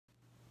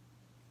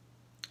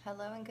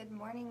Hello and good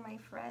morning, my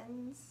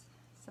friends.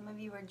 Some of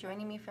you are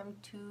joining me from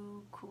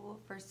Too Cool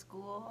for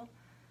School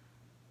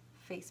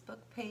Facebook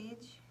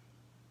page.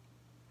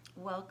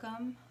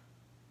 Welcome.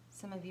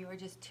 Some of you are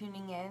just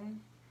tuning in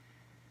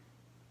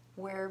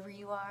wherever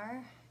you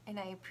are, and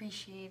I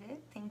appreciate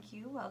it. Thank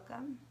you.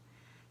 Welcome.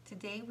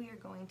 Today we are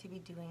going to be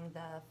doing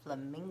the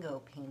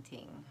flamingo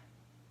painting.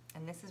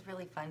 And this is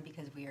really fun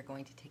because we are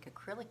going to take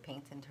acrylic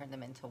paints and turn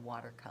them into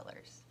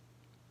watercolors.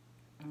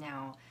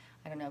 Now,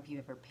 I don't know if you've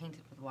ever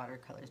painted with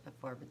watercolors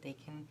before, but they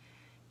can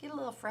get a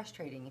little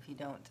frustrating if you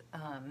don't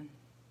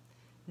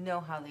know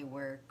how they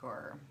work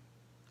or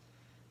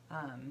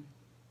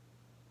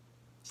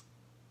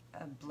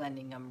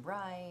blending them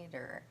right,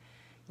 or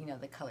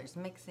the colors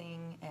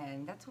mixing.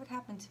 And that's what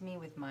happened to me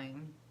with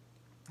mine.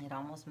 It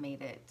almost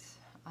made it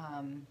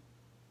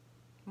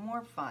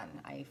more fun,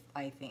 I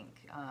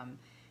think.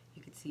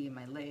 You could see in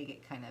my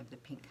leg, the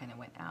pink kind of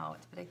went out,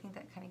 but I think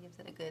that kind of gives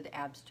it a good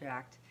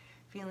abstract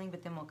feeling.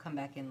 But then we'll come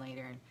back in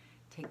later and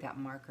take that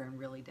marker and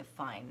really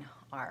define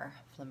our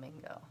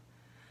flamingo.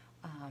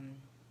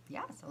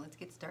 Yeah, so let's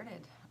get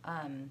started.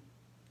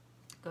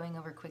 Going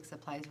over quick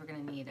supplies, we're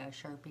going to need a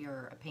Sharpie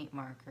or a paint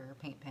marker, or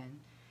paint pen.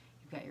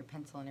 You've got your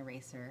pencil and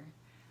eraser.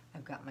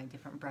 I've got my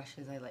different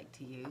brushes I like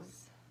to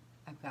use.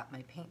 I've got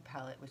my paint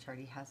palette, which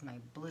already has my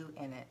blue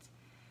in it,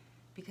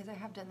 because I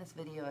have done this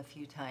video a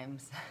few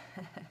times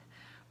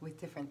with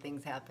different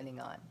things happening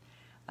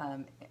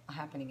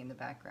in the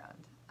background.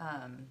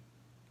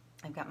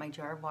 I've got my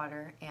jar of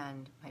water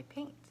and my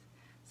paint.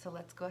 So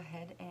let's go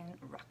ahead and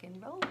rock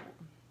and roll.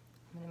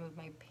 I'm going to move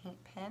my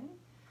paint pen.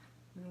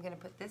 I'm going to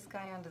put this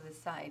guy onto the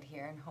side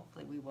here, and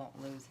hopefully we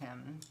won't lose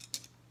him.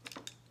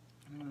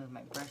 I'm going to move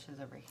my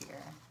brushes over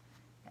here.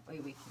 That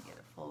way we can get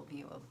a full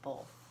view of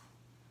both.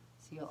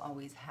 So you'll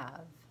always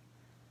have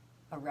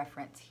a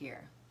reference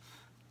here.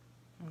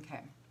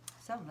 Okay,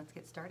 so let's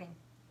get starting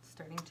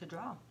to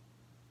draw.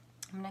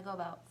 I'm going to go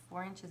about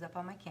 4 inches up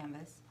on my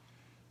canvas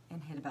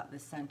and hit about the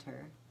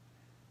center.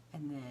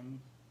 And then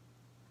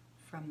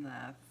from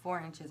the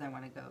 4 inches, I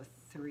want to go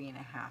 3.5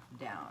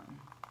 down.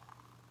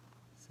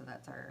 So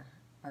that's our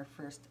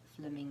first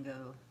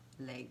flamingo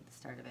leg, the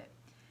start of it.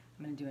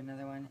 I'm going to do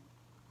another one,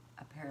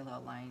 a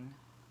parallel line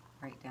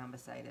right down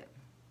beside it.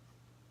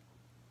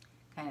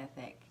 Kind of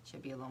thick. It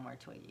should be a little more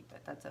twiggy,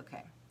 but that's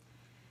okay.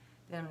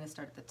 Then I'm going to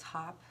start at the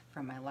top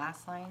from my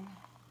last line,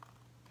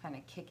 kind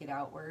of kick it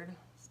outward,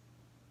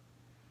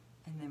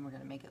 and then we're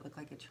going to make it look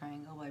like a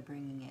triangle by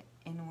bringing it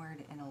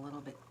inward and a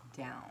little bit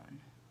down.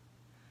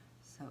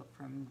 So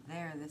from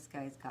there, this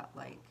guy's got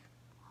like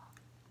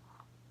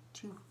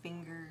 2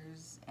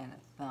 fingers and a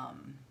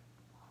thumb.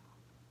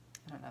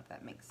 I don't know if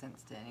that makes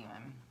sense to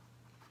anyone,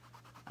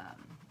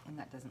 and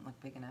that doesn't look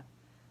big enough.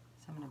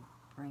 So I'm going to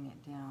bring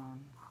it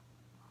down.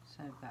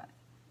 So I've got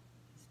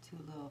his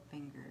 2 little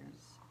fingers.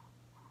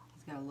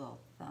 He's got a little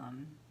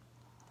thumb.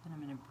 Then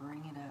I'm going to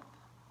bring it up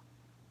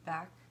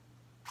back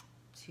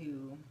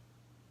to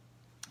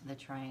the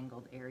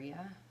triangled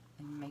area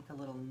and make a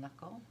little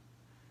knuckle.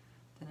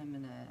 Then I'm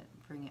going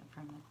to bring it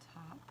from the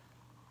top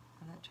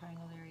of that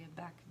triangled area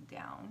back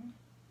down.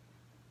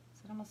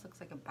 So it almost looks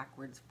like a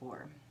backwards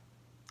 4.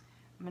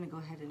 I'm going to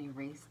go ahead and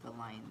erase the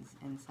lines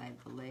inside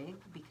the leg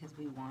because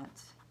we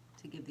want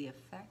to give the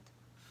effect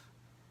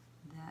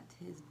that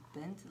his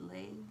bent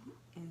leg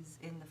is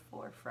in the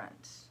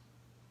forefront,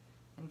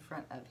 in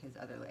front of his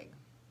other leg.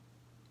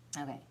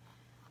 Okay,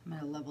 I'm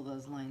going to level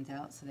those lines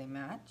out so they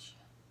match.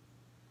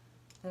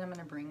 Then I'm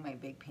going to bring my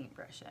big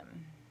paintbrush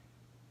in,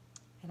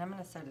 and I'm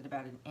going to set it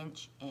about 1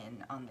 inch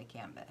in on the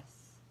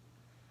canvas.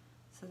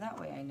 So that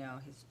way I know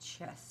his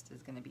chest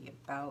is going to be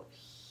about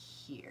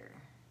here.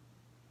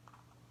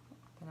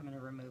 Then I'm going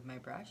to remove my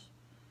brush,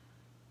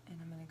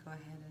 and I'm going to go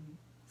ahead and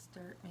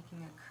start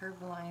making a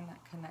curved line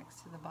that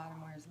connects to the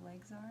bottom where his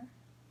legs are.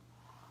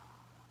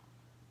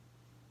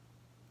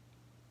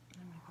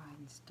 I'm going to go ahead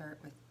and start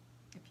with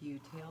a few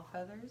tail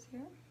feathers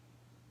here.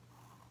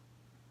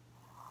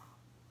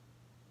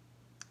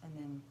 And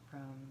then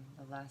from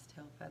the last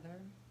tail feather,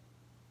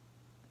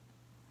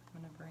 I'm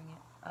going to bring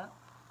it up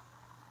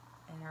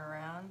and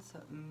around so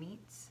it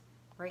meets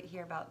right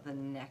here about the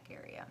neck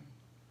area.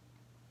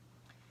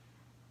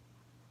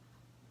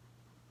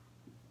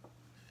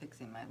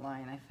 Fixing my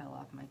line, I fell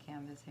off my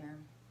canvas here.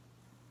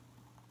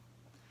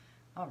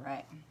 All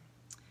right.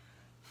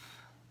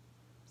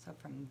 So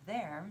from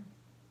there,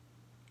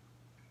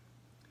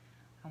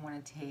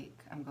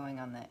 I'm going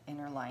on the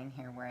inner line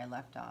here where I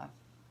left off.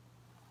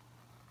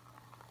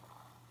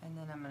 And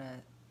then I'm going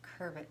to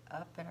curve it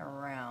up and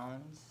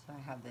around so I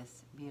have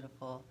this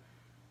beautiful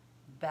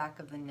back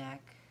of the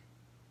neck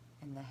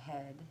and the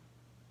head.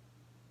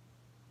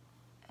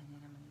 And then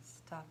I'm going to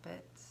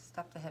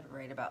stop the head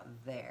right about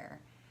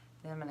there.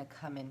 Then I'm going to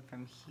come in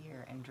from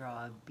here and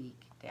draw a beak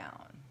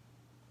down.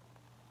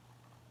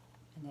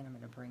 And then I'm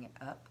going to bring it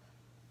up.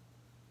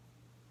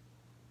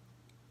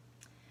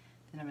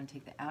 Then I'm going to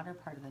take the outer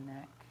part of the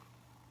neck,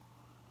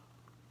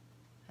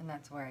 and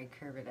that's where I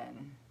curve it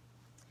in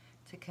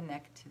to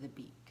connect to the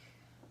beak.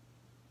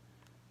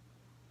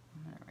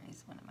 I'm going to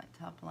erase one of my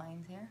top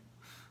lines here.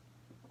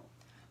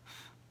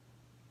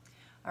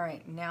 All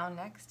right, now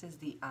next is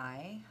the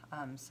eye.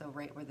 So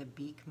right where the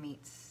beak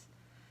meets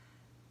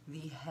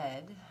the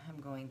head,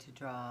 I'm going to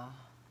draw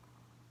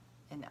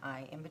an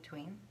eye in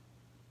between.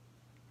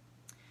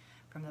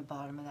 From the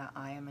bottom of that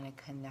eye, I'm going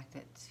to connect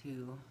it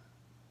to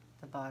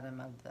the bottom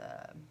of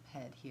the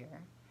head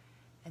here.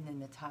 And then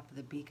the top of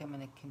the beak, I'm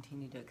going to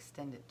continue to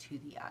extend it to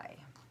the eye.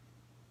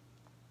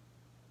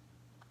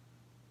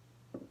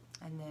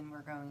 And then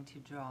we're going to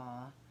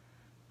draw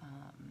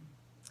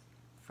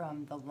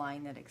from the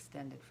line that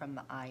extended from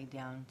the eye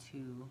down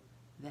to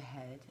the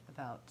head,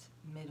 about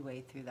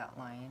midway through that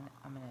line,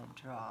 I'm going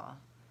to draw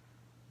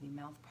the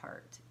mouth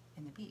part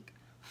in the beak.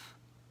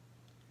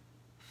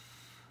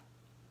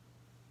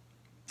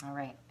 All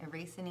right,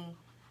 erase any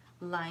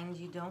lines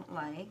you don't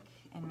like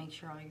and make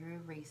sure all your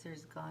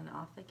eraser's gone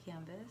off the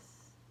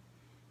canvas.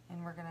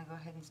 And we're gonna go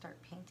ahead and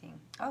start painting.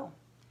 Oh,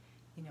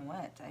 you know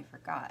what, I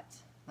forgot.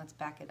 Let's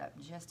back it up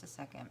just a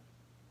second.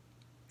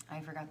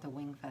 I forgot the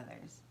wing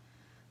feathers.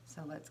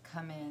 So let's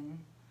come in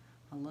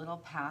a little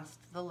past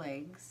the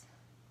legs.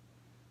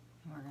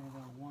 And we're gonna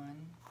go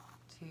 1,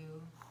 2,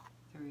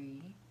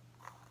 3,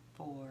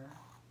 4,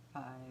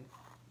 5,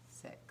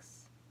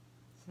 6.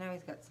 So now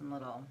he's got some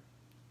little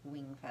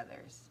wing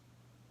feathers.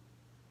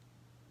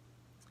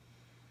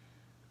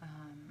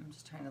 I'm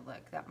just trying to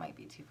look. That might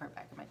be too far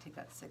back. I might take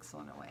that 6th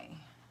one away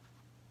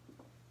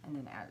and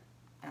then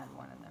add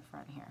one in the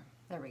front here.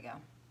 There we go.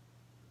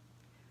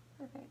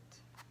 Perfect.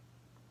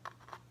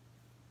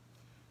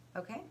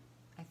 Okay,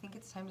 I think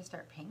it's time to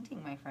start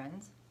painting, my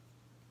friends.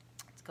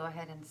 Let's go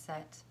ahead and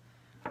set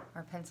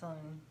our pencil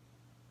and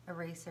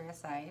eraser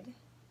aside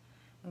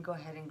and go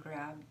ahead and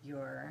grab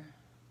your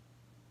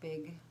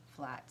big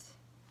flat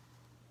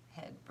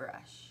head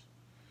brush.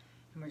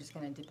 And we're just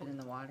going to dip it in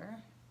the water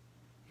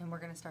and we're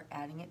going to start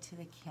adding it to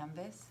the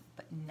canvas,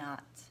 but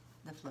not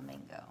the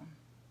flamingo.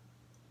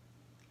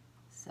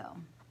 So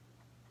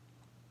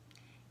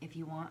if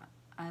you want,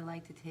 I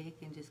like to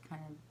take and just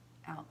kind of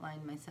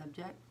outline my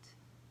subject.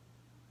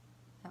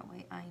 That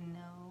way I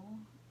know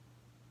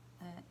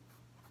that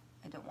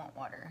I don't want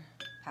water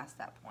past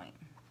that point.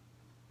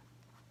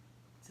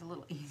 It's a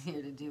little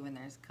easier to do when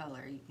there's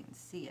color. You can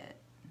see it,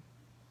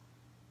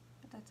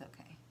 but that's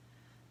okay.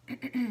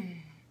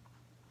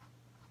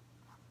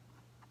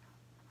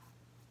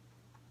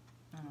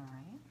 All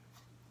right,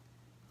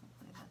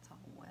 hopefully that's all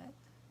wet.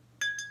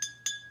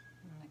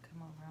 I'm gonna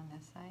come over on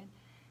this side.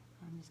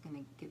 I'm just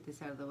gonna get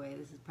this out of the way.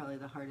 This is probably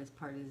the hardest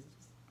part, is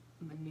just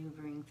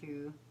maneuvering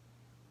through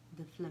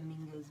the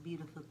flamingo's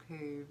beautiful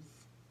curves.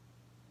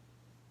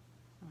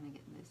 I'm gonna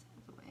get this out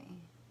of the way.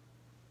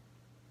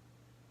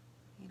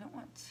 You don't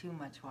want too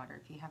much water.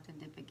 If you have to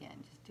dip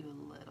again, just do a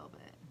little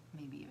bit.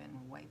 Maybe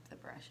even wipe the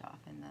brush off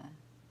and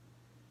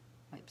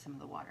wipe some of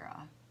the water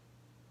off.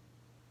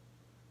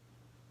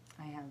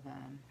 I have,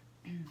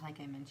 like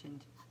I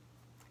mentioned,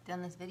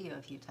 done this video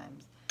a few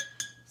times.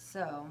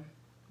 So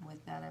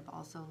with that, I've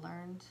also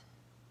learned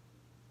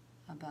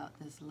about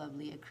this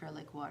lovely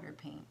acrylic water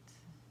paint.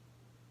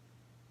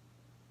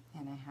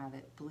 And I had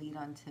it bleed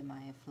onto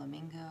my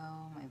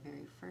flamingo, my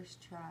very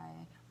first try.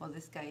 Well,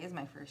 this guy is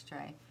my first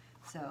try,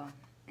 so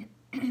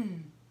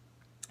I'm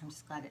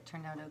just glad it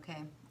turned out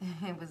okay.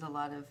 It was a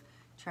lot of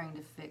trying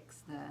to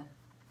fix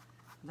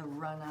the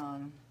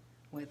run-on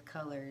with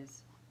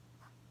colors.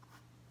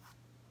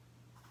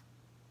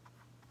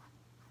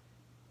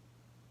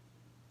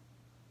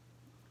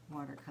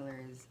 Watercolor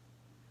is,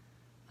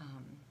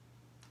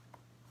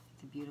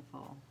 it's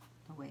beautiful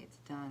the way it's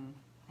done.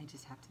 I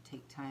just have to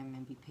take time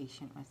and be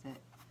patient with it.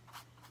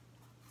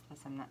 Plus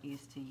I'm not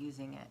used to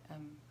using it.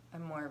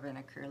 I'm more of an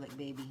acrylic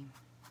baby.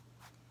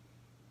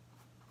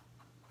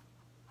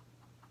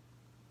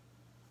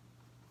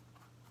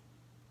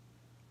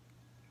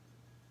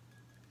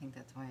 I think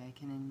that's why I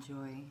can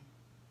enjoy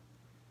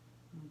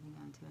moving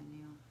on to a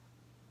new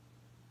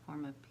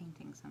form of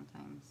painting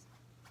sometimes.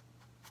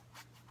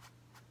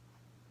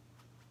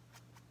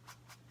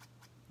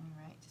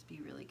 Alright, just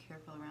be really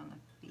careful around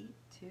the feet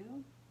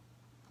too,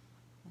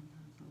 and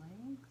those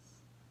legs.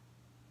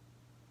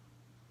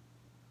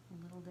 A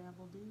little dab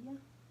will do ya.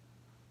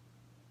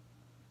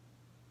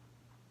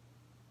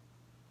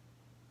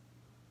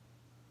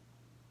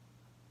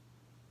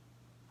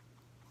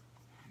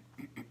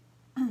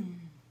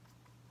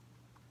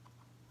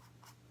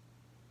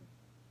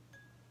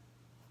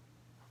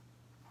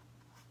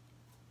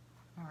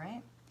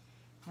 Alright,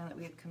 now that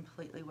we have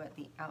completely wet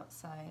the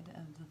outside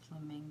of the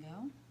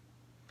flamingo,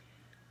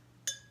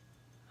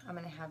 I'm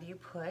going to have you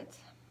put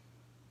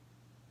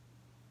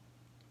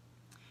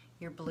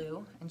your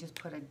blue and just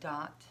put a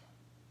dot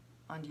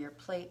onto your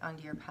plate,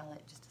 onto your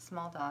palette, just a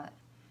small dot.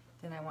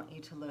 Then I want you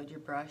to load your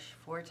brush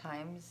 4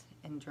 times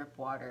and drip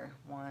water.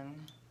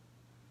 1,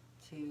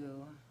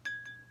 2,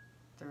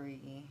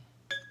 3,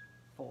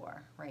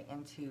 4, right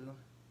into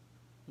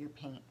your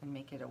paint and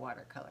make it a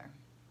watercolor.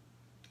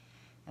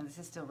 And this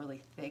is still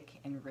really thick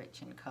and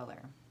rich in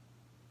color.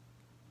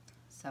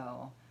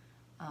 So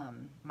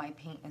my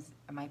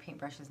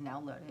paintbrush is now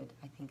loaded.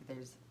 I think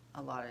there's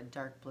a lot of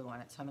dark blue on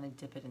it, so I'm going to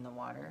dip it in the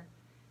water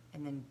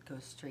and then go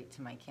straight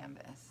to my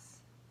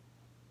canvas.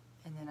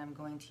 And then I'm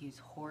going to use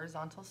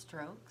horizontal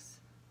strokes,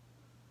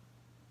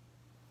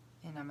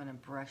 and I'm going to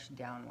brush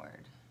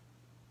downward.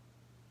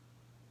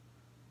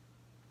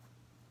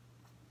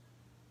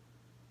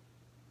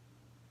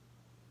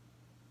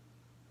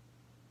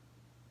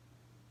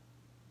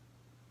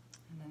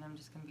 And then I'm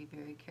just going to be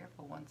very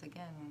careful once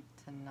again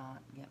to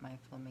not get my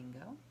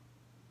flamingo.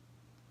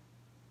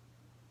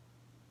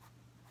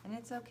 And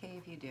it's okay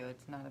if you do,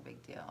 it's not a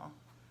big deal.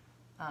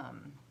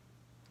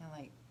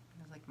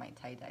 It's like my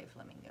tie-dye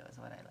flamingo is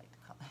what I like to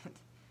call it,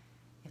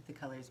 if the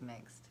color's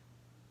mixed.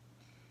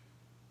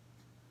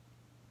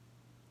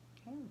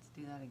 Okay, let's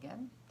do that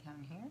again,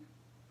 down here.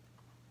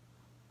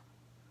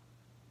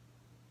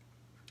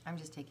 I'm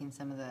just taking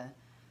some of the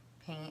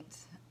paint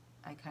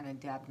I kind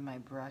of dabbed my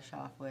brush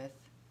off with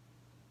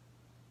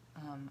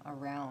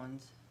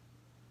around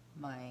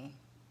my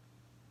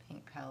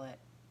paint palette,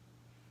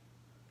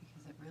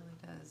 because it really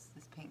does,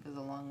 this paint goes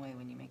a long way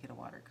when you make it a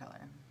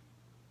watercolor.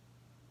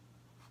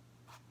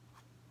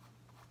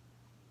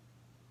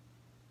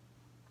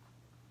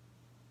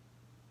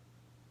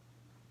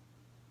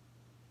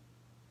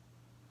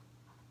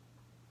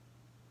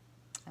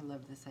 I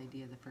love this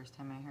idea the first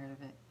time I heard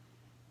of it.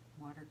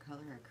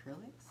 Watercolor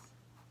acrylics?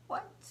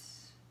 What?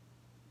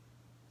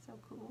 So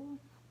cool.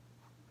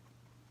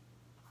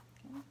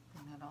 Okay,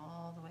 bring that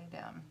all the way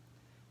down.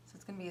 So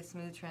it's going to be a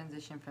smooth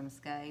transition from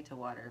sky to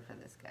water for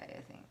this guy,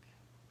 I think.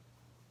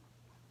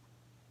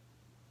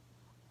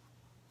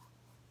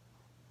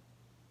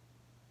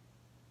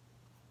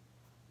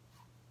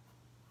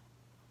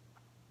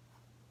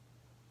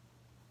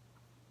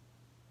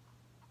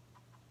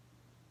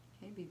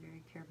 Okay, be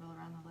very careful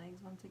around the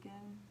legs once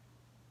again.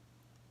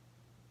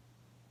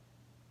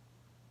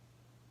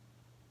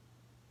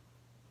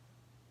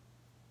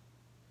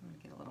 I'm going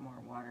to get a little more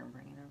water and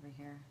bring it over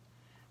here.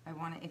 I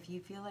want to, if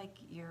you feel like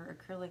your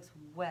acrylic's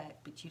wet,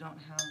 but you don't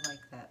have like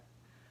that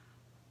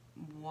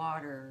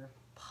water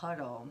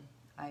puddle,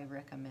 I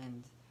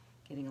recommend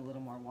getting a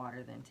little more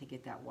water then to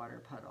get that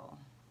water puddle.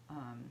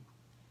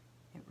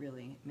 It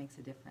really makes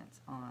a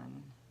difference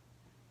on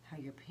how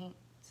your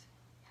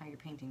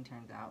painting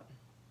turns out.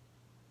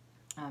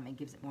 It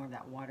gives it more of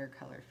that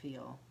watercolor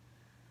feel.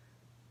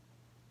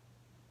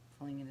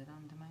 Flinging it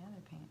onto my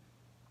other paint.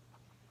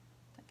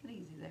 Take it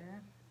easy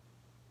there.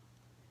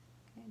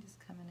 Okay, just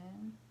coming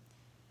in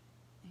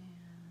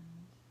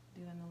and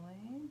doing the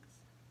legs.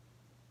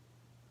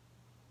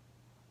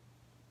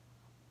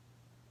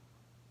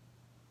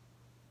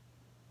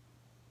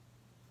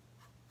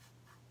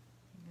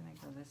 I'm gonna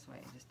go this way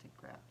just to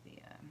grab the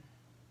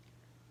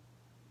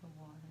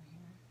water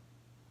here.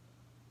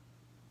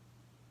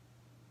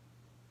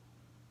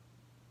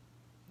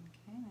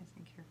 Okay, nice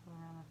and careful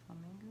around the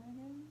flamingo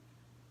again.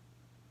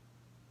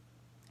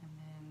 And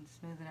then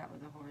smooth it out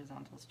with a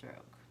horizontal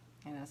stroke.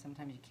 I know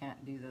sometimes you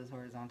can't do those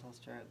horizontal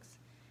strokes.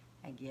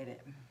 I get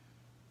it.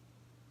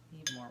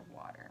 Need more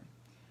water.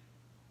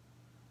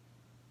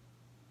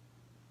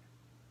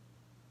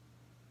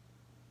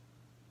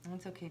 And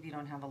it's okay if you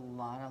don't have a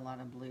lot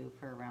of blue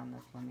for around the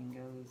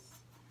flamingo's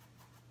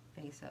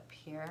face up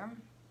here.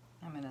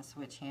 I'm going to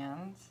switch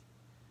hands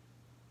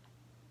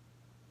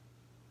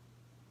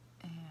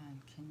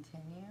and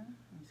continue.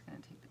 I'm just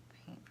going to take the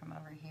paint from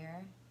over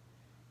here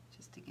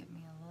just to give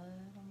me a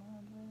little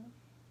more blue.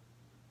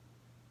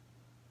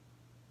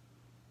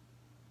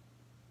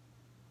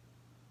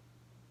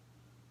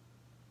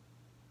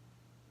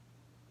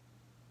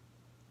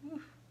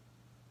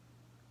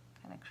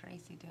 Kind of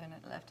crazy doing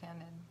it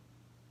left-handed.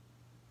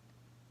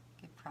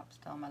 Give props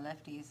to all my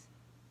lefties.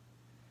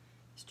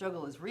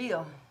 Struggle is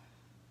real.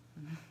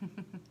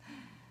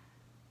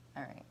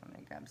 Alright, I'm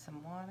going to grab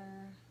some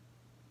water,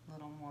 a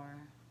little more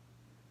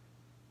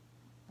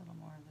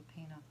of the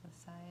paint off the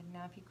side.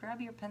 Now if you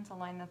grab your pencil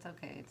line, that's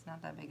okay. It's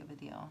not that big of a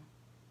deal.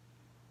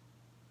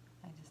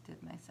 I just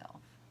did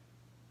myself.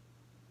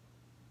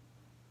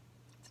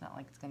 It's not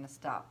like it's going to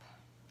stop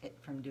it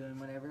from doing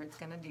whatever it's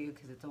going to do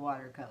because it's a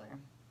watercolor.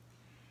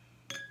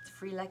 It's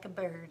free like a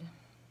bird.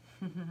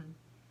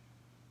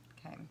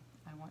 Okay,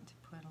 I want to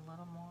put a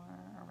little more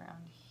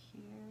around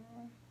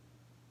here.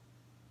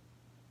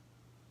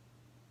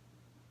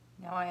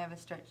 Now I have a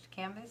stretched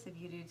canvas. If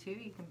you do too,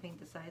 you can paint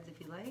the sides if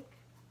you like.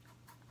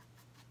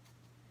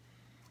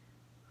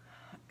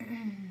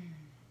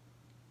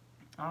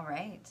 All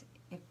right,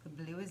 if the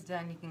blue is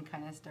done, you can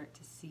kind of start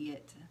to see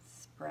it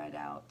spread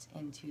out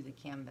into the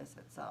canvas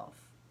itself.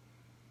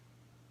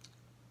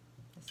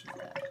 This is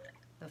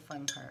the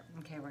fun part.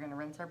 Okay, we're going to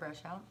rinse our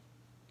brush out.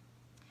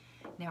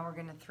 Now we're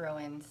going to throw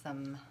in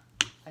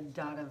a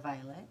dot of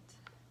violet.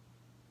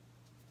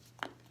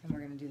 And we're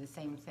going to do the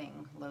same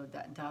thing. Load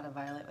that dot of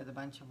violet with a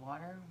bunch of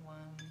water. 1,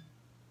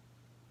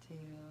 2,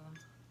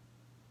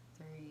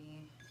 3,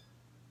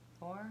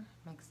 4.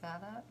 Mix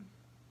that up.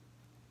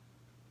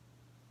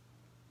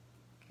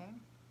 Okay.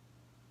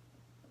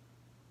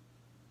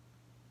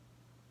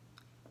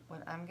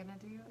 What I'm going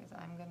to do is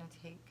I'm going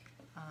to take,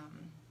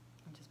 I'm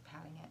just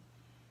patting it.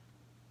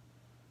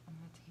 I'm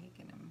going to take,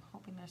 and I'm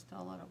hoping there's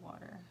still a lot of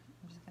water.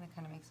 I'm just going to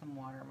kind of make some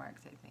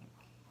watermarks, I think.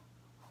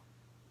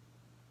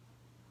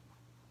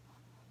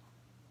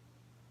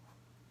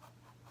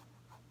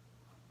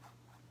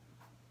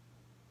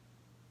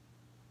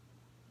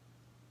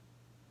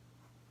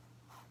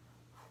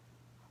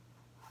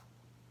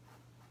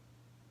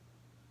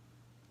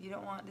 You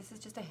don't want, this is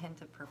just a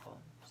hint of purple,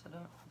 so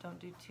don't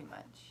do too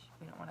much.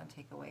 We don't want to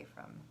take away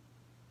from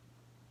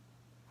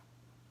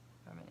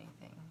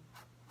anything.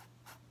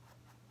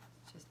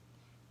 It's just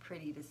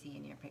pretty to see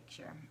in your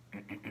picture.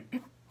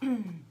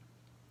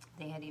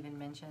 They had even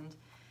mentioned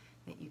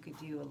that you could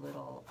do a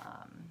little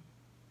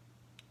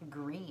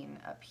green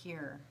up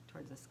here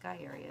towards the sky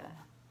area.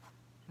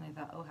 And I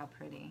thought, oh, how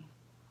pretty.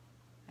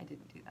 I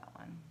didn't do that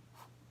one.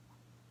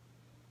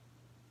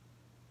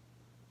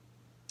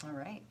 All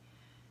right,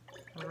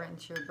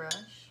 rinse your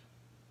brush.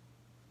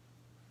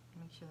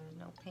 Make sure there's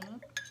no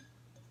paint.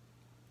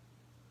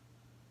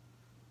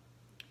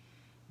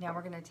 Now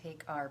we're going to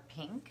take our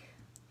pink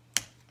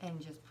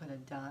and just put a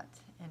dot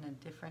in a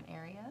different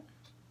area.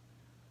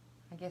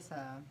 I guess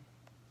a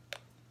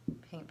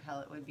paint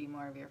palette would be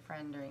more of your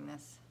friend during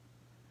this,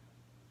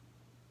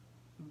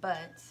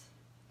 but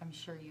I'm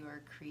sure you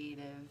are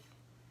creative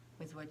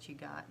with what you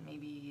got.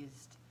 Maybe you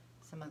used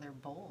some other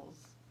bowls.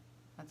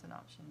 That's an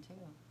option too.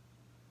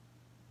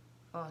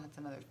 Oh, that's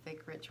another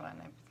thick, rich one.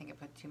 I think I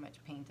put too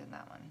much paint in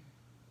that one.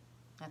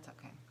 That's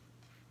okay.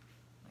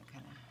 I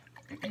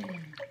kind of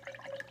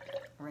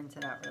rinse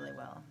it out really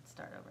well and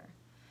start over.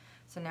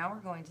 So now we're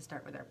going to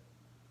start with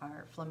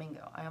our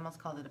flamingo. I almost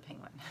called it a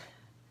penguin.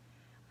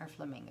 Our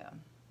flamingo. I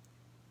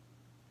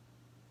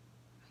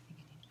think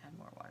I need to add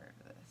more water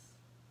to this.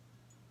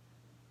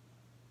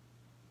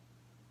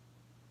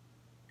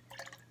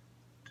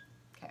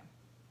 Okay.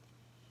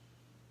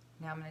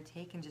 Now I'm going to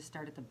take and just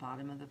start at the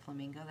bottom of the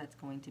flamingo. That's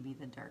going to be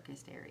the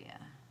darkest area.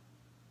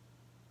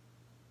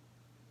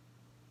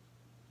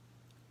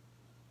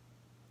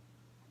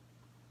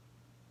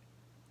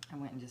 I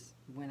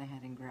went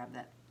ahead and grabbed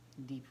that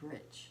deep,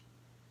 rich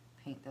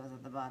paint that was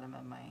at the bottom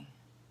of my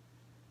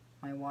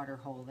water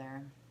hole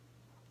there.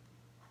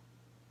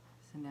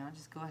 So now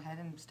just go ahead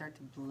and start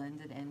to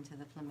blend it into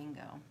the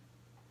flamingo.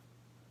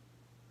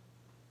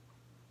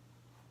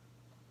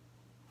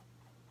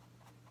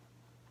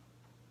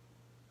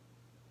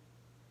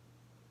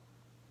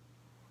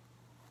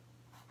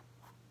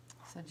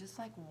 So just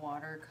like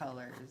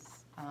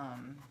watercolors,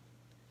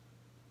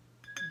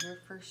 your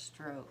first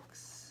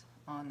strokes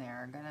on there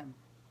are gonna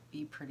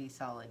be pretty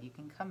solid. You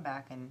can come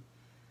back and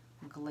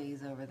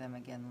glaze over them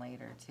again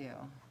later too.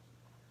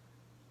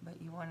 But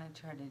you want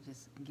to try to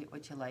just get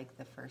what you like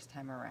the first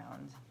time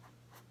around.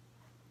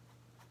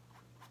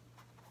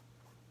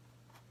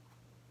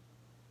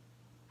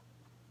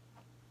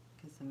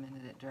 Because the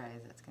minute it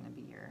dries, that's going to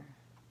be your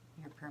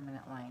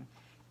permanent line.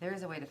 There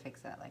is a way to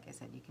fix that. Like I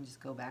said, you can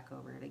just go back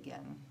over it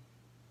again.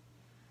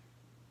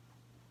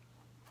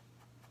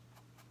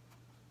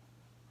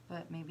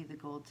 But maybe the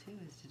goal too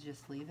is to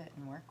just leave it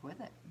and work with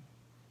it.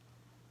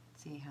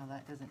 See how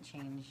that doesn't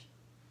change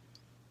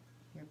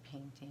your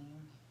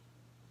painting.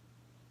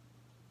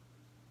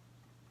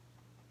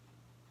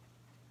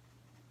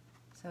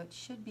 So it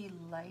should be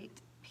light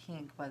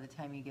pink by the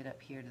time you get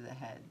up here to the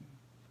head.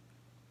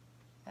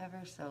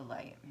 Ever so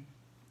light.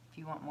 If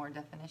you want more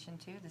definition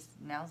too,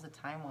 now's the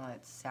time while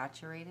it's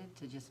saturated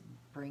to just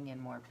bring in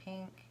more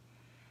pink.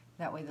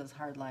 That way those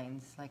hard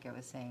lines, like I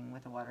was saying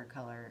with the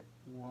watercolor,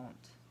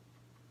 won't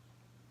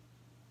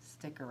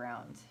stick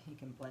around. You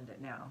can blend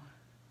it now.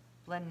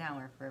 Blend now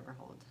or forever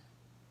hold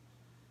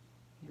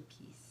your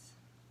piece.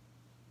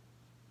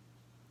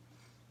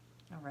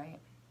 All right.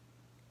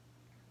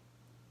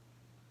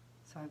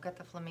 So I've got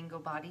the flamingo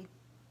body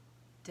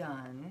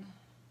done.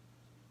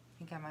 I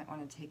think I might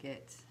want to take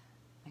it,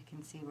 I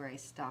can see where I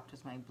stopped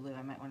with my blue.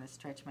 I might want to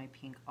stretch my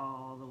pink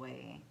all the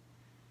way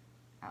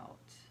out,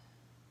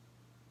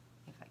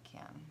 if I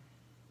can.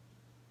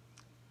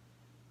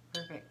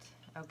 Perfect,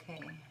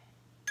 okay.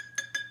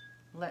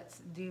 Let's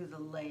do the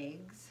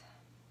legs.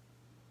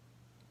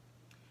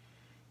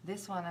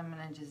 This one I'm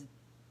gonna just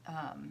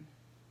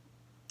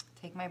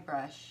take my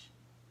brush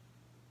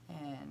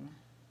and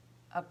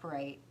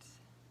upright,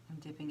 I'm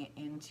dipping it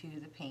into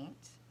the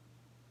paint,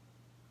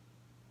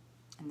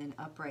 and then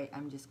upright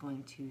I'm just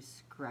going to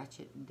scratch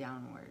it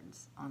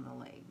downwards on the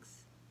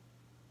legs.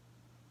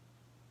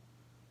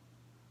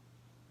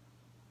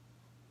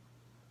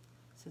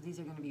 So these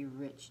are going to be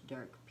rich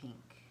dark pink.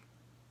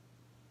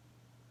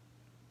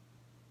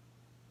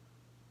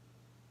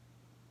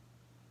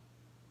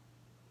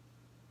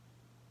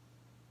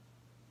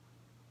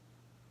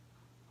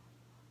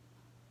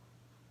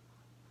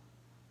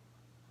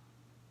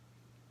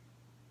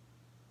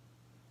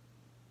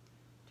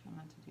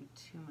 Not to do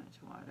too much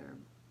water,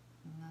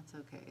 and that's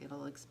okay.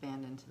 It'll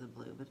expand into the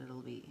blue, but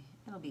it'll be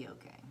okay.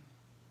 Okay.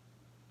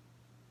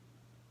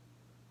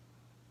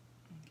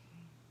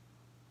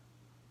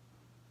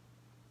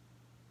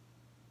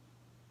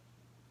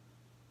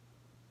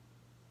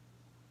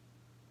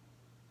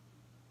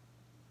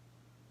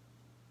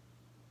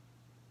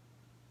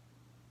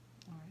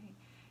 All right,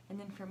 and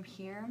then from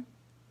here,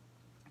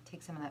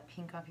 take some of that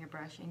pink off your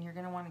brush, and you're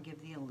going to want to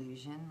give the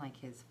illusion like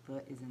his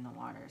foot is in the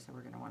water. So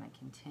we're going to want to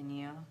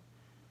continue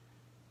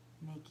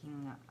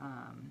making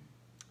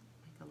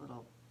like a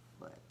little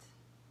foot.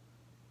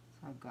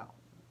 So I've got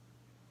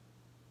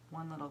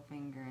one little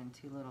finger and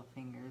two little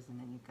fingers, and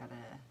then you've got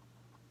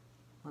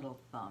little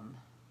thumb.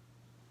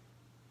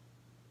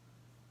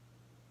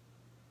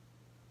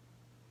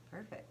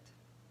 Perfect.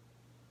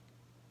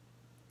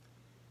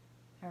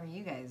 How are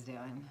you guys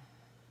doing?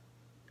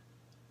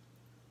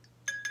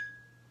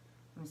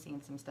 I'm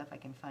seeing some stuff I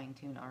can fine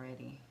tune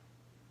already,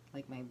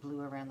 like my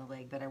blue around the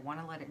leg, but I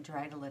want to let it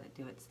dry to let it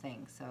do its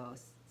thing. So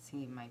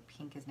see, my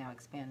pink is now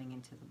expanding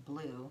into the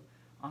blue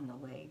on the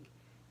leg,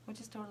 which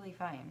is totally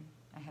fine.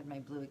 I had my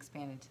blue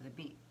expand into the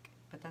beak,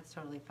 but that's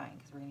totally fine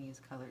because we're going to use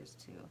colors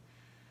to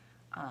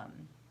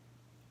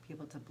be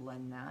able to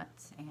blend that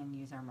and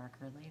use our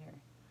marker later.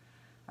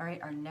 All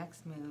right, our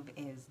next move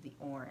is the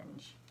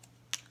orange.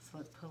 So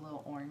let's put a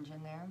little orange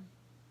in there.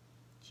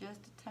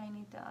 Just a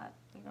tiny dot.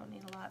 We don't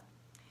need a lot.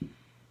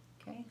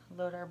 Okay,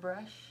 load our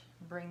brush,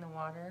 bring the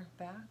water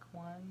back.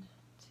 1,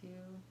 2,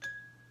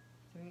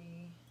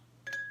 3,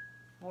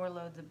 4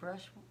 loads of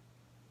brush,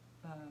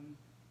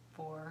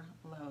 4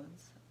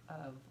 loads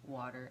of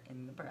water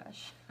in the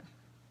brush.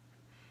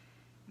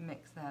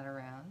 Mix that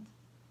around.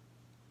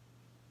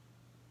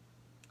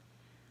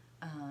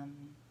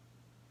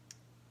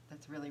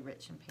 That's really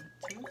rich in pink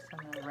too, so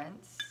I'm going to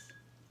rinse.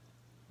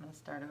 I'm going to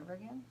start over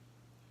again.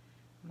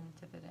 I'm going to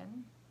dip it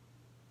in.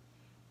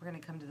 We're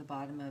going to come to the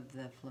bottom of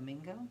the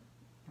Flamingo,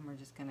 and we're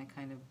just going to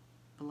kind of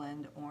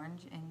blend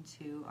orange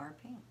into our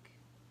pink.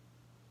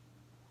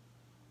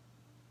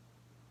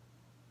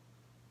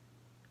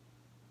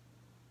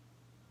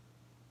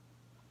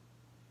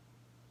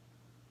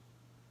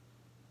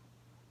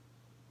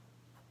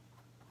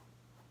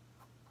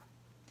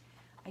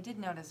 I did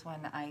notice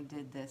when I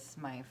did this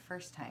my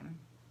first time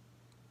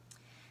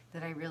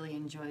that I really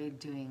enjoyed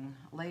doing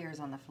layers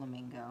on the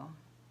Flamingo.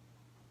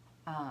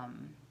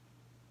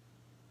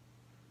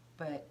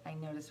 But I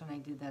noticed when I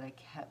did that I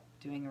kept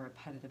doing a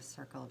repetitive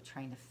circle of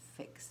trying to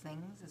fix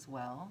things as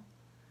well.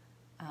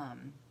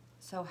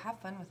 So have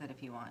fun with it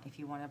if you want. If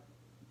you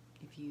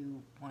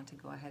want to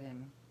go ahead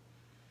and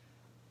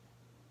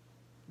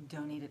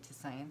donate it to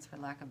science, for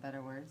lack of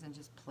better words, and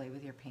just play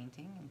with your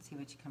painting and see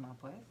what you come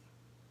up with.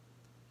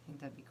 I think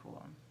that'd be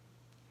cool.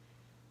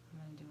 I'm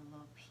going to do a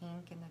little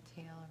pink in the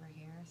tail over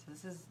here.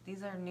 So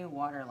these are new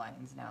water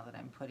lines now that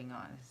I'm putting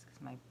on,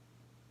 because my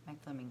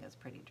Flamingo is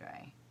pretty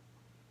dry.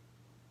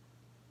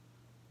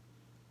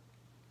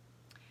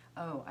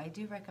 Oh, I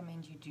do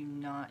recommend you do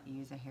not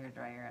use a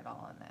hairdryer at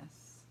all on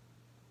this.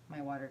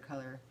 My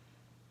watercolor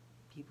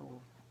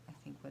people, I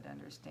think, would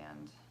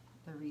understand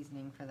the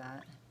reasoning for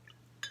that.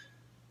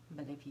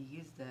 But if you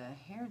use the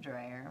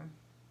hairdryer,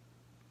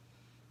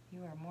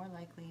 you are more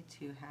likely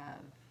to have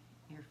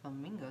your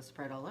Flamingo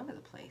spread all over the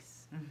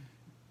place,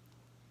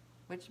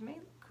 which may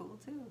look cool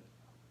too.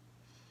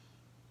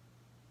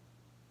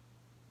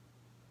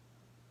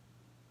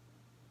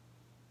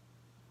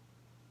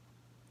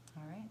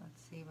 All right,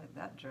 let's see what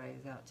that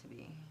dries out to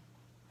be.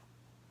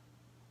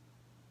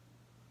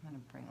 I'm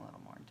going to bring a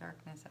little more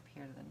darkness up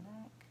here to the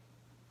neck.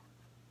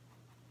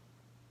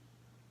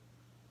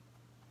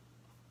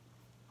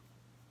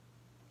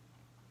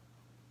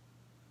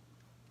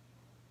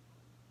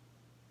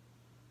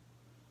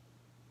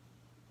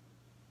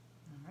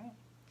 All right,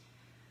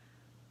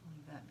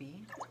 leave that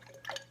be.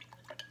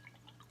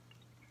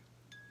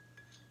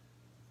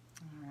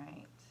 All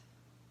right,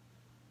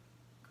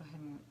 go ahead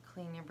and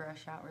clean your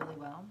brush out really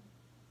well.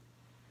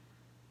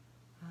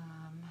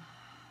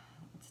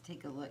 Let's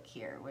take a look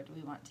here. What do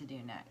we want to do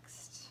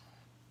next?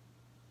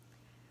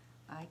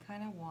 I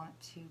kind of want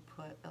to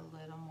put a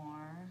little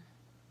more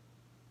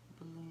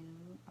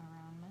blue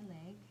around my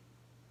leg.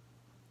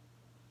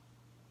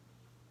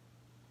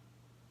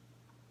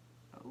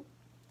 Oh,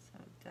 so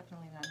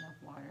definitely not enough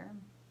water.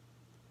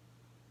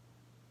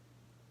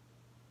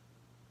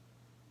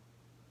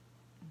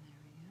 And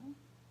there we go.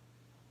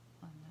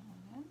 Blend that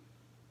one in.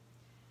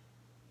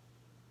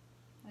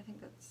 I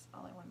think that's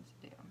all I wanted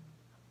to do.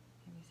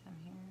 Maybe some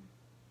here.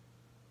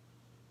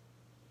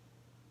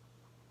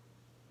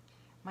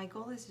 My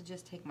goal is to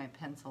just take my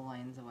pencil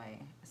lines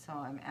away, so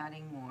I'm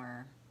adding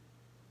more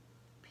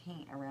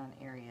paint around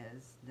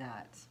areas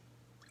that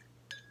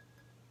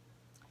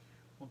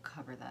will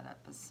cover that up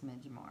a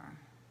smidge more.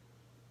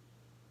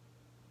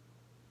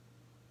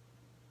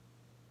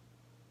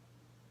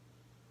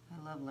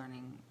 I love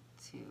learning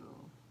to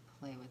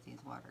play with these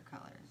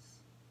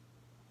watercolors.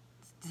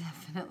 It's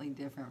definitely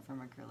different from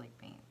acrylic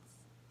paints.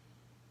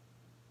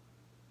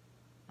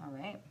 All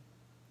right.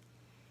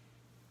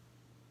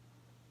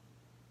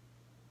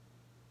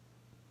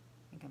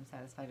 I think I'm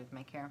satisfied with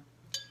my care.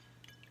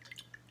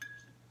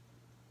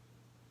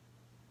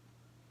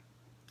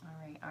 All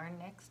right, our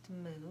next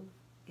move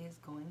is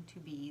going to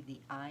be the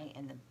eye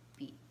and the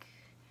beak.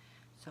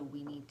 So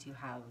we need to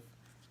have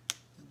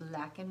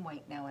black and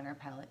white now in our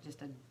palette,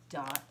 just a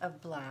dot of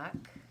black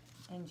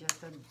and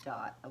just a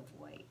dot of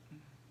white.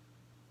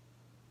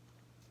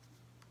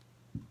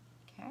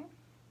 Okay.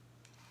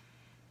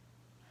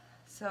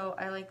 So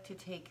I like to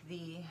take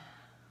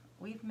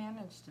we've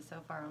managed to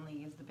so far only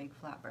use the big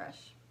flat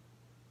brush.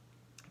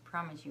 I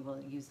promise you we'll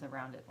use the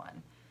rounded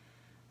one.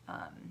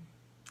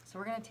 So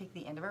we're going to take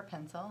the end of our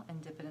pencil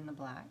and dip it in the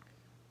black.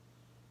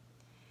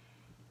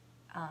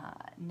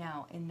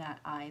 Now in that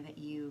eye that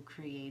you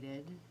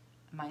created,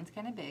 mine's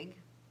kind of big,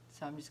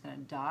 so I'm just going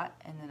to dot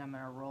and then I'm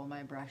going to roll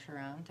my brush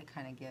around to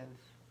kind of give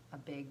a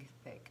big,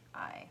 thick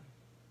eye.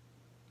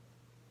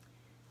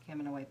 Okay, I'm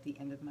going to wipe the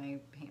end of my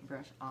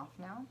paintbrush off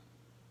now.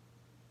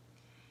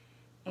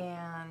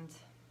 And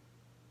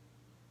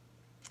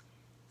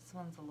this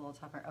one's a little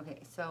tougher.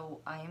 Okay,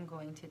 so I am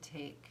going to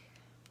take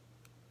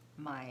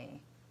my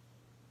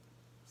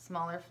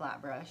smaller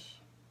flat brush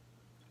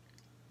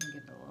and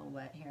get it a little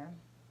wet here.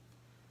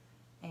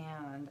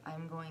 And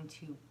I'm going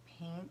to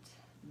paint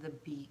the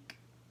beak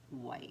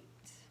white.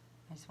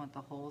 I just want the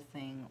whole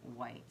thing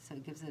white, so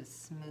it gives it a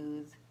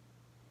smooth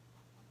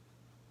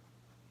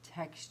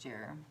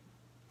texture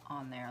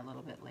on there a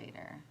little bit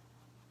later.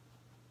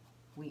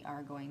 We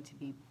are going to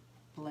be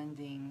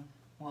blending,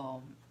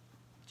 well,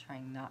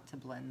 trying not to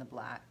blend the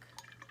black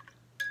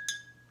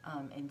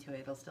into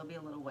it. It'll still be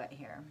a little wet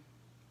here,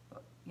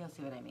 but you'll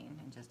see what I mean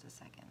in just a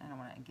second. I don't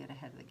want to get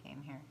ahead of the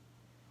game here.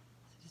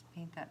 So just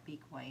paint that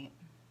beak white.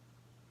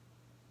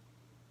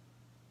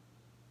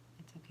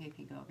 It's okay if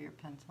you go over your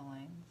pencil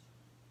lines.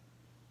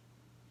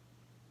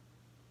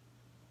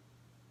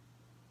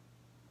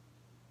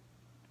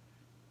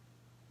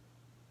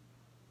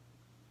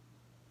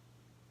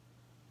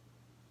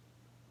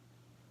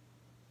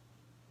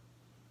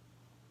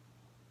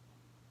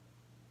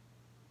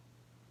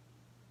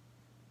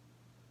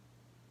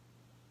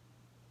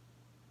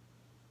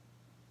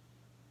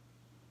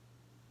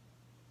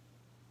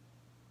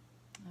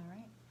 All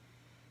right,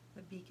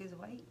 the beak is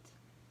white.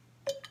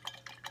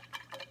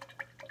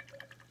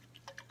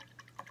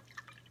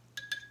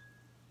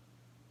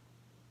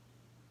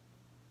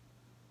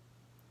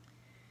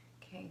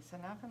 Okay, so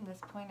now from this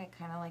point I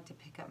kind of like to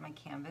pick up my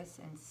canvas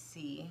and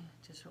see,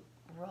 just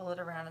roll it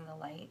around in the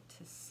light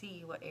to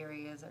see what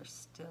areas are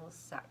still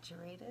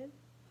saturated.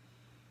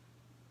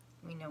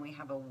 We know we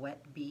have a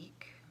wet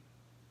beak.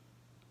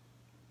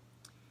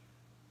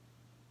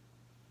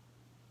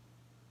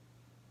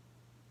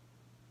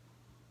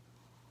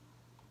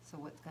 So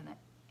what's going to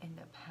end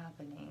up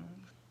happening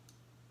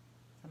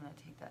is I'm going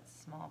to take that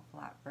small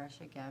flat brush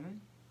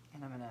again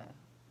and I'm going to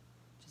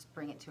just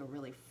bring it to a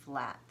really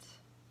flat,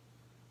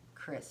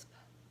 crisp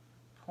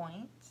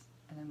point,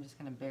 and I'm just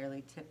going to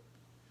barely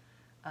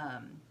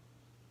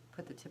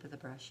put the tip of the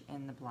brush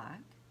in the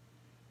black,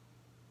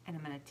 and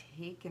I'm going to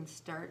take and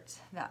start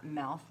that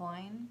mouth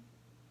line,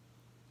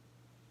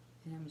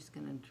 and I'm just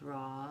going to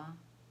draw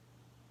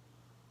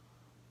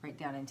right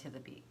down into the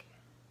beak.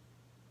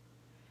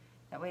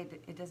 That way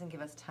it doesn't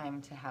give us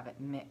time to have it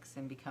mix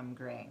and become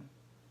gray.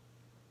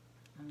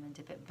 I'm going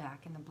to dip it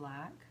back in the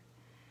black,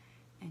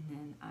 and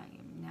then I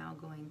am now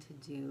going to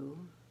do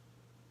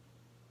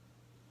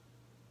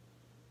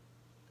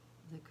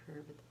the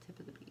curve at the tip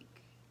of the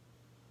beak.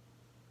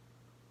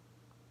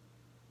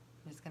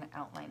 I'm just going to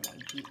outline my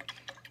beak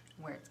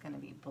where it's going to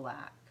be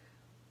black.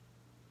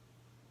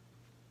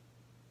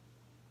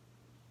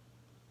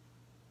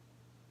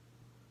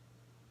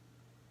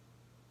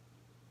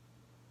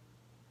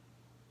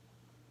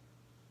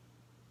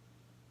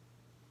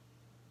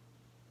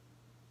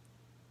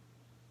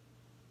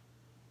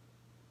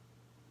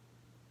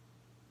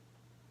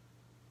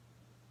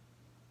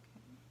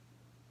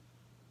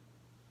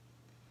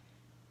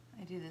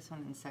 I do this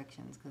one in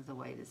sections because the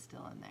white is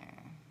still in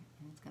there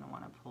and it's going to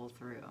want to pull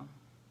through.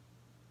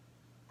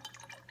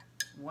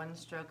 One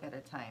stroke at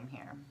a time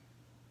here.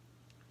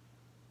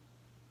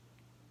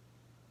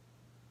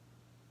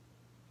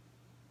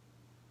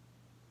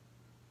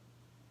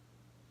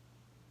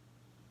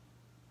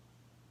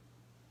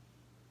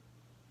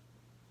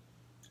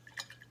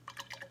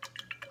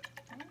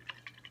 Okay.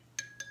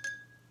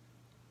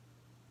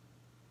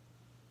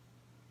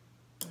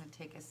 I'm going to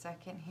take a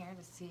second here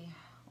to see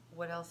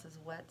what else is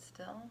wet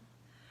still.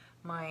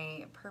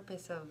 My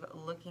purpose of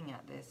looking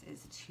at this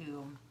is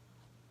to,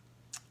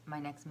 my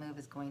next move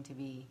is going to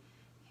be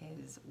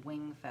his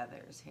wing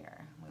feathers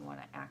here. We want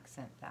to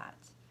accent that.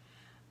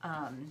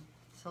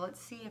 So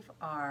let's see if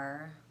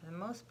for the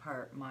most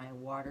part, my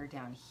water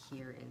down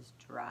here is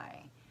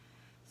dry.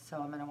 So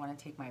I'm going to want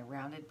to take my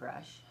rounded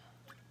brush.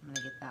 I'm going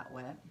to get that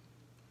wet.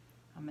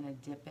 I'm going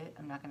to dip it.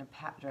 I'm not going to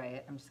pat dry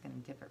it. I'm just going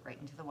to dip it right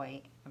into the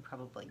white and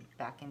probably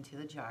back into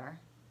the jar.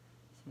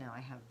 So now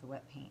I have the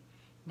wet paint.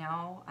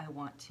 Now I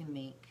want to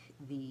make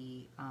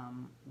the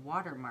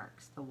water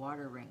marks, the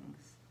water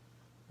rings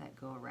that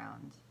go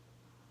around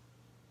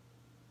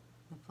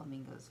the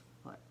flamingo's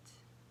foot.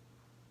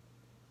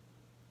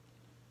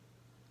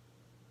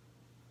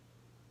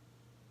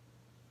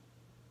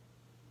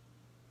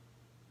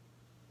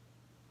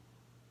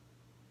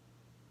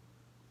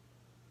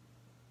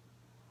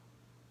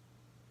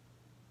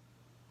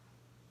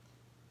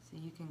 So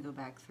you can go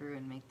back through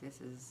and make this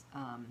as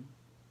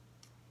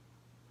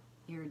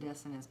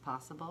iridescent as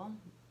possible.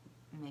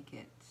 Make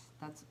it,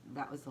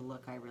 that was the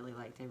look I really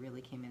liked. I really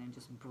came in and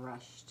just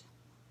brushed,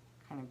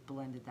 kind of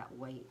blended that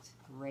white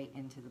right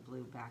into the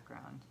blue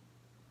background.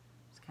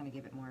 Just kind of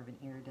give it more of an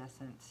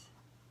iridescent,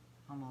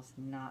 almost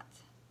not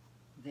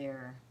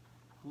there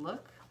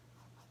look,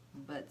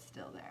 but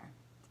still there.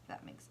 It's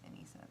that makes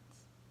any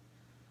sense.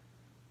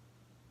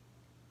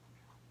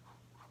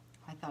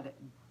 I thought it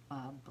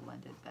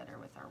blended better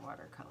with our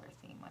watercolor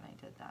theme when I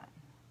did that.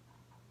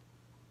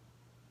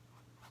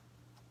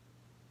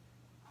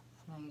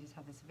 So now you just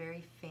have this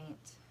very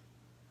faint,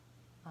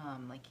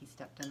 like he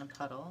stepped in a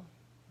puddle.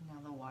 Now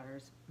the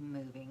water's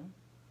moving.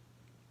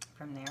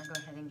 From there, go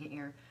ahead and get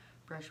your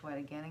brush wet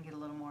again and get a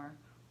little more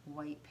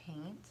white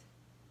paint.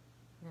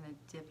 We're going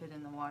to dip it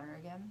in the water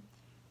again.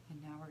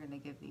 And now we're going to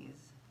give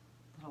these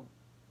little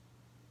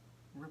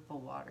ripple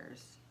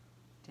waters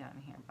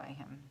down here by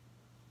him.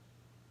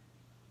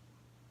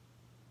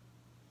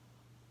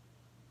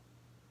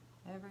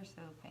 Ever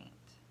so faint.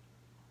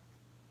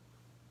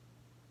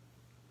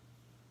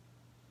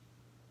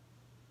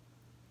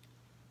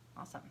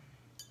 Awesome.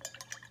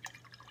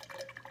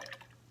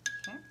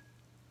 Okay.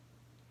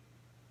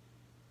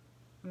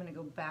 I'm going to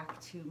go back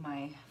to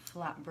my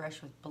flat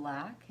brush with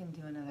black and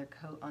do another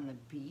coat on the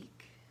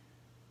beak.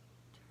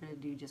 Try to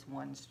do just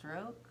one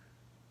stroke.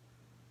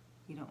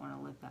 You don't want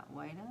to lift that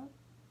white up.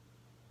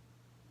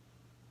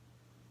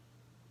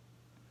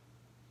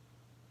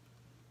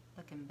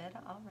 Looking better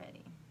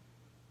already.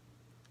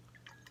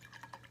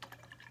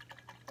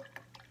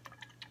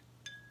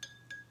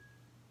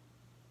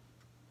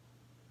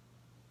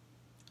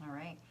 All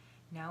right,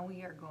 now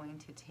we are going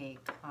to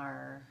take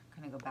our,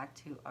 going to go back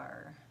to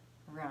our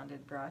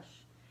rounded brush.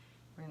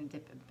 We're going to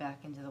dip it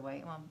back into the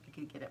white. Well, you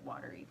could get it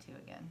watery too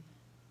again.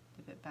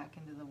 Dip it back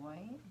into the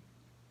white.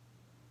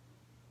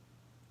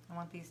 I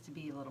want these to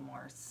be a little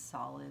more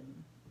solid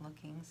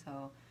looking,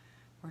 so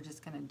we're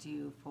just going to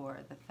do for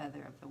the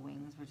feather of the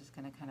wings, we're just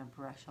going to kind of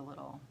brush a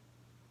little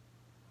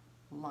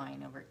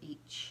line over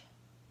each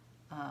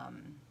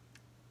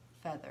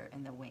feather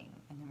in the wing,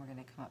 and then we're going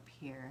to come up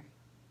here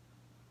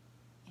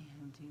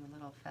and do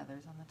little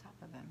feathers on the top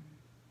of him.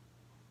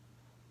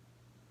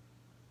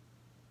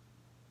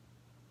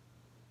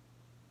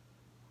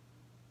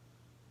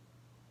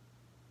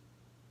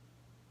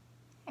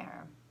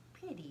 There,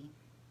 pretty.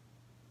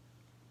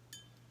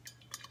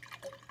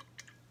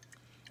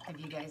 Have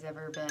you guys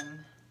ever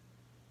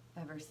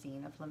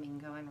seen a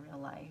flamingo in real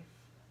life?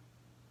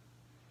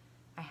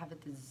 I have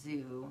at the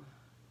zoo,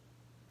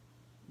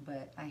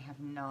 but I have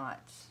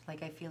not.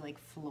 Like, I feel like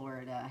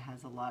Florida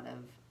has a lot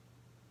of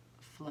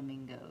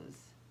flamingos.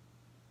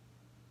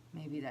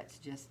 Maybe that's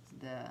just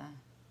the,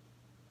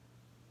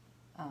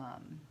 oh,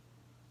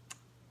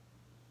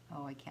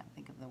 I can't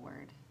think of the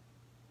word.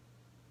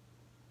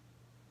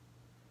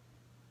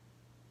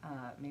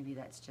 Maybe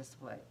that's just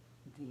what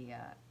the,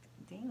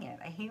 dang it,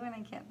 I hate when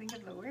I can't think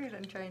of the word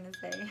I'm trying to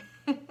say.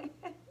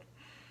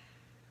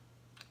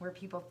 Where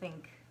people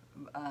think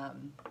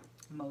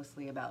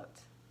mostly about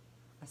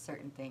a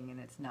certain thing and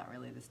it's not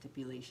really the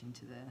stipulation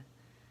to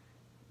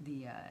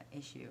the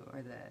issue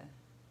or the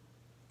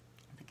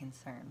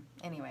concern.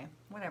 Anyway,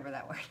 whatever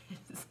that word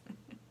is.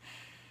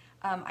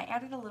 I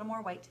added a little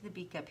more white to the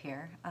beak up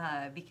here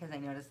because I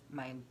noticed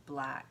my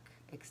black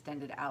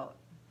extended out,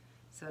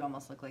 so it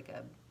almost looked like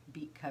a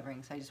beak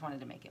covering, so I just wanted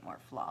to make it more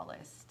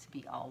flawless, to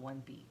be all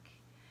one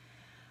beak.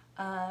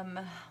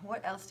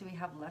 What else do we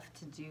have left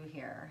to do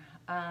here?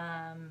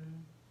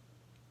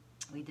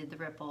 We did the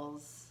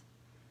ripples,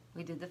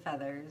 we did the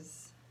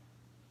feathers.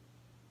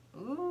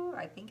 Ooh,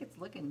 I think it's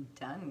looking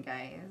done,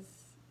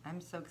 guys. I'm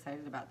so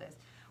excited about this.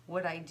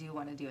 What I do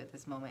want to do at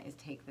this moment is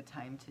take the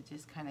time to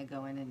just kind of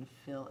go in and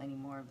fill any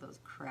more of those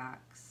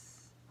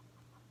cracks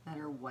that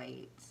are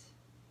white.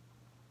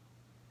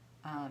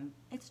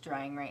 It's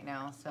drying right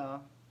now,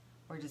 so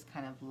we're just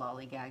kind of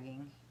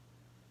lollygagging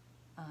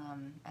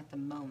at the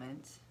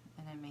moment.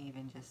 And I may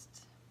even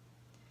just,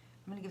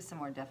 I'm going to give some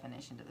more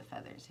definition to the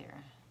feathers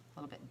here. A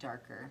little bit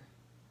darker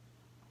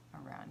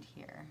around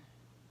here.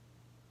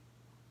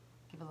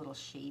 Give a little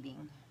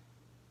shading.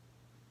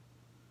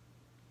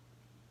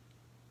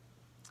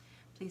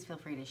 Please feel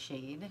free to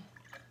shade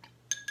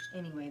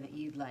any way that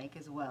you'd like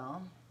as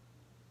well.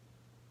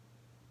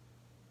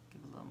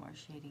 Give a little more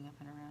shading up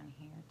and around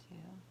here too.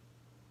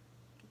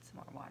 Get some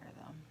more water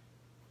though.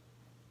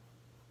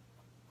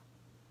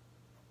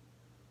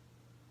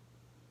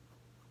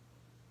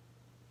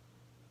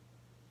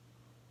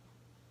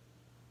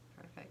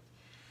 Perfect.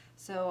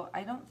 So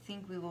I don't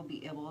think we will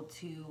be able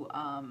to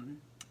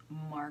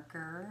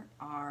marker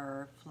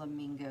our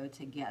flamingo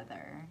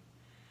together.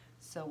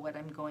 So what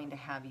I'm going to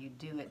have you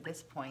do at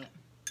this point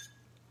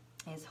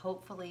is,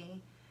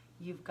 hopefully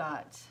you've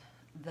got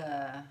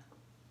the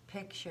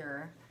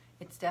picture.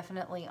 It's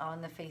definitely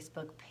on the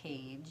Facebook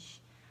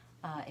page.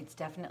 It's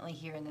definitely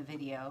here in the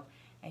video,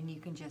 and you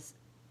can just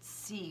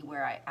see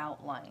where I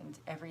outlined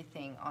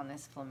everything on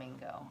this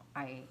flamingo.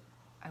 I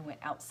went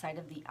outside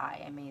of the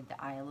eye. I made the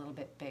eye a little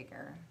bit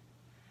bigger.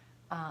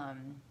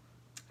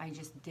 I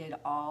just did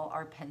all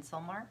our pencil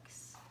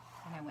marks,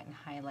 and I went and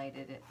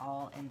highlighted it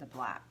all in the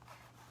black,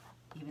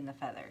 even the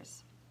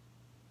feathers.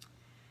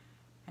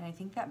 And I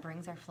think that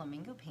brings our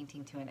flamingo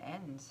painting to an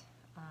end.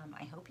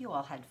 I hope you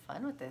all had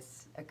fun with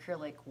this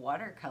acrylic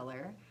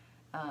watercolor.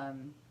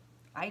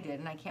 I did,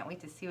 and I can't wait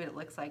to see what it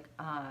looks like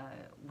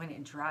when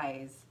it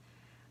dries.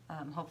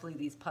 Hopefully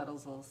these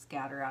puddles will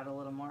scatter out a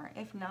little more.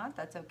 If not,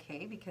 that's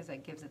okay because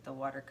that gives it the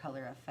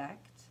watercolor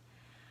effect.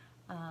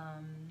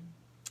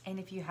 And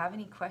if you have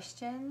any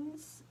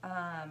questions,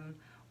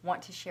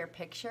 want to share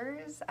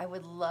pictures, I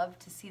would love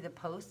to see the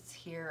posts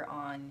here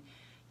on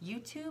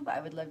YouTube.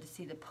 I would love to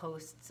see the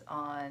posts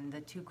on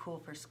the Too Cool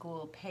for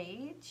School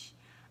page.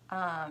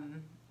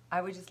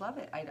 I would just love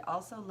it. I'd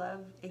also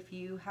love if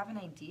you have an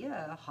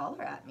idea,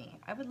 holler at me.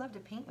 I would love to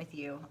paint with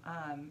you,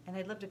 and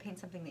I'd love to paint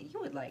something that you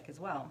would like as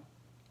well.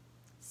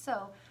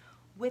 So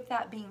with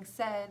that being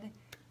said,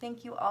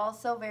 thank you all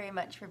so very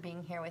much for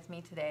being here with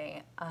me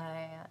today,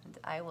 and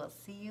I will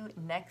see you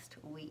next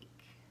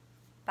week.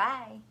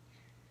 Bye.